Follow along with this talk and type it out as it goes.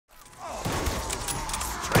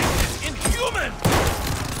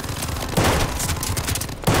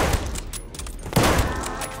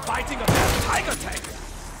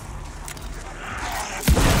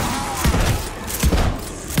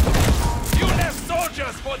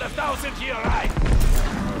the 1,000 year right.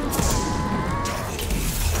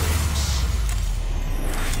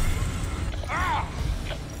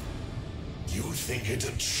 You think it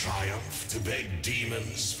a triumph to beg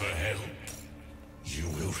demons for help? You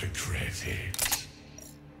will regret it.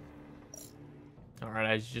 Alright,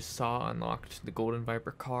 as you just saw, I unlocked the Golden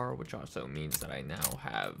Viper car, which also means that I now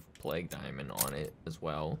have Plague Diamond on it as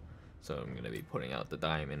well. So I'm going to be putting out the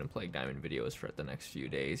Diamond and Plague Diamond videos for the next few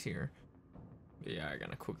days here. But yeah, I'm going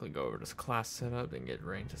to quickly go over this class setup and get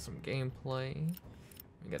right into some gameplay.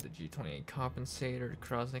 We got the G28 Compensator, the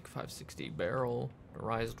Krosnick 560 barrel, the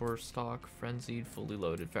Rise Door stock, Frenzied, fully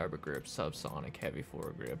loaded fabric grip, subsonic heavy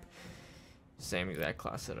foregrip. Same exact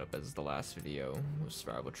class setup as the last video, with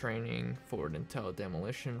survival training, forward intel,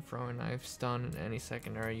 demolition, throwing knife, stun, and any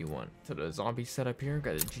secondary you want. To the zombie setup here,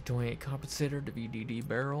 got the G28 Compensator, the VDD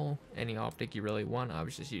barrel, any optic you really want. I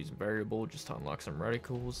was just using variable just to unlock some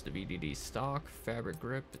reticles, the VDD stock, fabric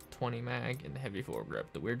grip, the 20 mag, and the heavy foregrip.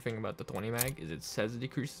 The weird thing about the 20 mag is it says it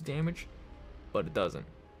decreases damage, but it doesn't.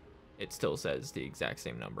 It still says the exact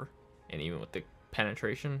same number, and even with the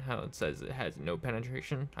penetration, how it says it has no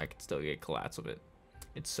penetration, I can still get collats with it.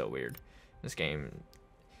 It's so weird. This game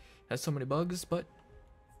has so many bugs, but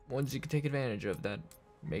ones you can take advantage of that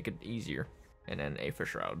make it easier. And then a for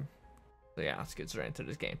shroud. So yeah, let's get straight into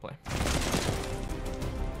this gameplay.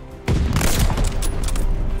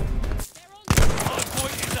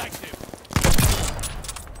 Hardpoint is active.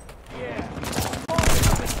 Yeah. Fire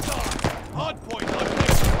at the start. Hardpoint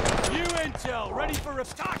located. New intel ready for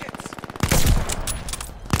targets.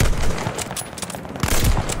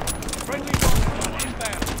 Friendly bombs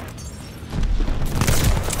inbound.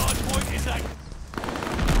 Hardpoint is active.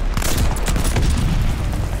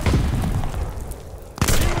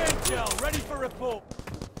 New intel ready for report.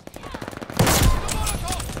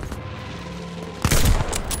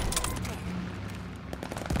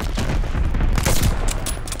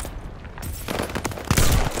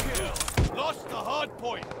 Kill. Lost the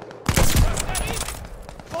hardpoint.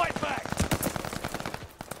 Fight back.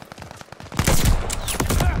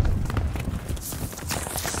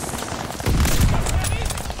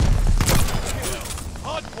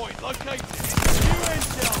 Hardpoint located. New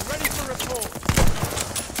intel ready for report.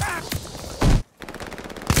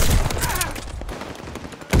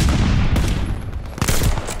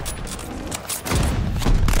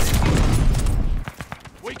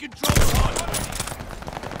 We control the hardpoint.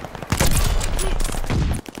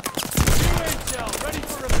 New intel ready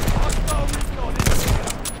for report. Hostile recon in the air.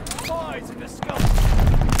 Spies in the sky.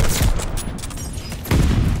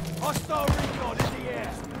 Hostile recon in the air.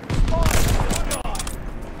 Spies in the sky.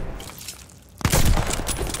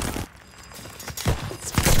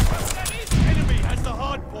 Enemy has the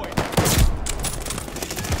hard point.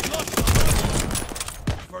 Lost the hard point.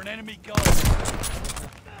 For an enemy gun.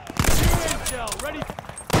 New intel ready.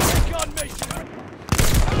 Recon mission.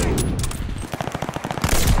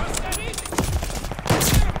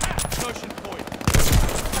 Motion point.